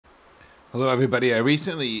Hello, everybody. I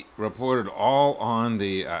recently reported all on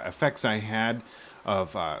the effects I had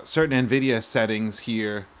of certain NVIDIA settings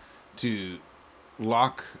here to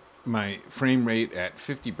lock my frame rate at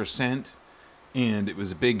 50%, and it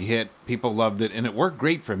was a big hit. People loved it, and it worked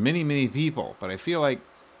great for many, many people. But I feel like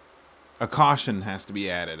a caution has to be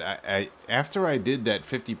added. After I did that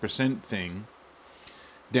 50% thing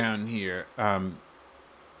down here, and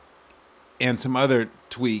some other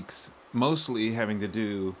tweaks, mostly having to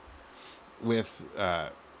do with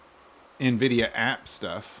NVIDIA app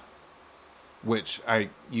stuff, which I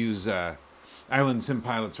use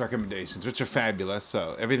IslandSimPilot's recommendations, which are fabulous.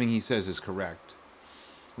 So everything he says is correct.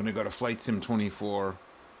 When I go to Flightsim24,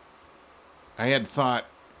 I had thought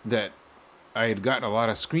that I had gotten a lot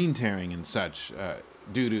of screen tearing and such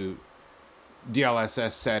due to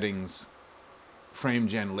DLSS settings frame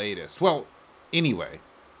gen latest. Well, anyway,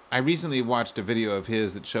 I recently watched a video of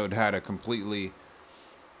his that showed how to completely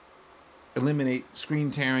eliminate screen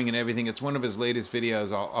tearing and everything. It's one of his latest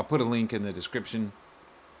videos. I'll put a link in the description.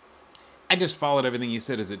 I just followed everything he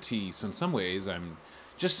said as a T. So in some ways, I'm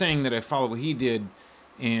just saying that I followed what he did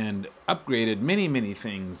and upgraded many, many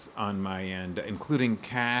things on my end, including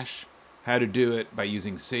cache, how to do it by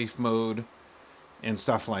using safe mode and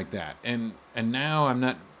stuff like that. And now I'm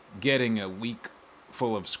not getting a week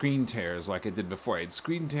full of screen tears like I did before. I had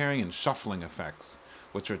screen tearing and shuffling effects,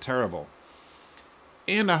 which are terrible.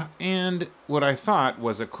 And what I thought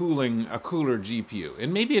was a cooler GPU,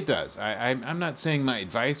 and maybe it does. I'm not saying my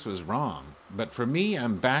advice was wrong, but for me,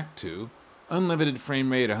 I'm back to unlimited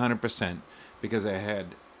frame rate 100% because I had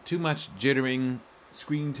too much jittering,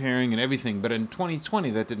 screen tearing, and everything. But in 2020,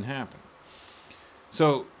 that didn't happen.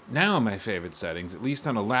 So now my favorite settings, at least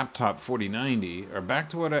on a laptop 4090, are back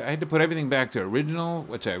to what I had to put everything back to original,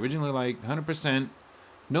 which I originally liked, 100%.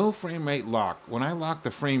 No frame rate lock. When I lock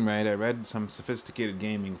the frame rate, I read some sophisticated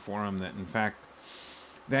gaming forum that, in fact,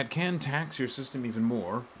 that can tax your system even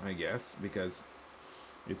more, I guess, because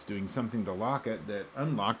it's doing something to lock it that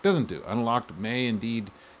unlocked doesn't do. Unlocked may indeed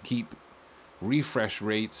keep refresh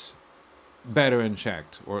rates better in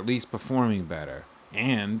checked, or at least performing better,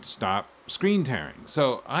 and stop screen tearing.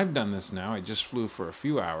 So I've done this now. I just flew for a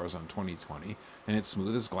few hours on 2020, and it's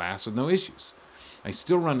smooth as glass with no issues. I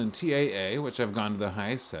still run in TAA, which I've gone to the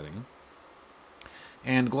highest setting.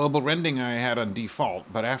 And global rendering I had on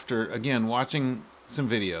default, but after, again, watching some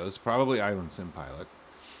videos, probably IslandSimPilot,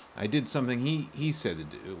 I did something he said to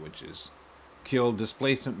do, which is kill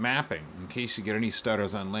displacement mapping in case you get any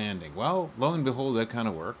stutters on landing. Well, lo and behold, that kind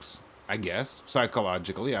of works, I guess,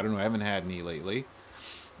 psychologically. I don't know, I haven't had any lately.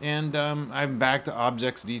 And I'm back to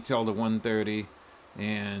objects detail to 130,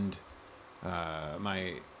 and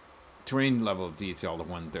my terrain level of detail to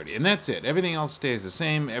 130, and that's it. Everything else stays the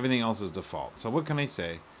same. Everything else is default. So what can I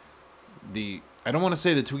say? I don't want to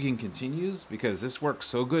say the tweaking continues because this works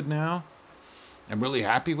so good now. I'm really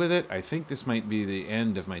happy with it. I think this might be the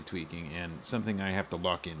end of my tweaking and something I have to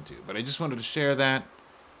lock into. But I just wanted to share that.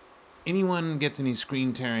 Anyone gets any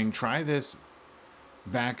screen tearing, try this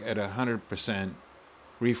back at 100%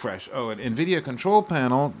 refresh. Oh, an NVIDIA control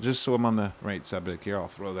panel, just so I'm on the right subject here, I'll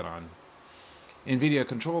throw that on. NVIDIA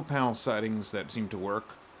control panel settings that seem to work.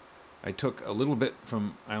 I took a little bit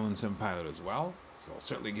from IslandSimPilot as well, so I'll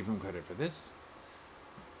certainly give him credit for this.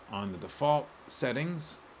 On the default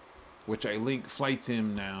settings, which I link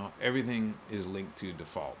Flightsim now, everything is linked to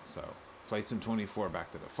default. So Flightsim24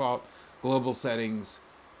 back to default. Global settings,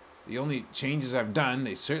 the only changes I've done,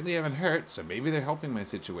 they certainly haven't hurt, so maybe they're helping my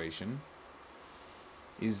situation,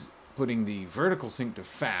 is putting the vertical sync to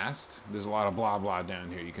fast. There's a lot of blah blah down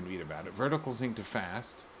here, you can read about it. Vertical sync to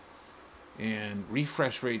fast, and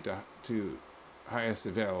refresh rate to highest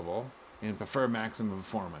available, and prefer maximum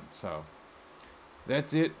performance. So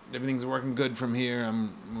that's it. Everything's working good from here.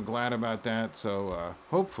 I'm glad about that. So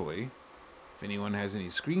hopefully, if anyone has any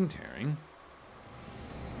screen tearing,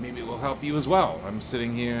 maybe it will help you as well. I'm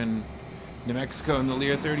sitting here in New Mexico in the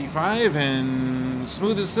Lear 35, and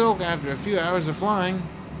smooth as silk after a few hours of flying.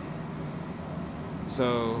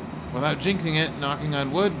 So, without jinxing it, knocking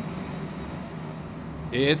on wood,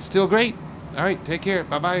 it's still great. All right, take care.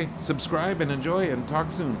 Bye-bye. Subscribe and enjoy, and talk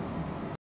soon.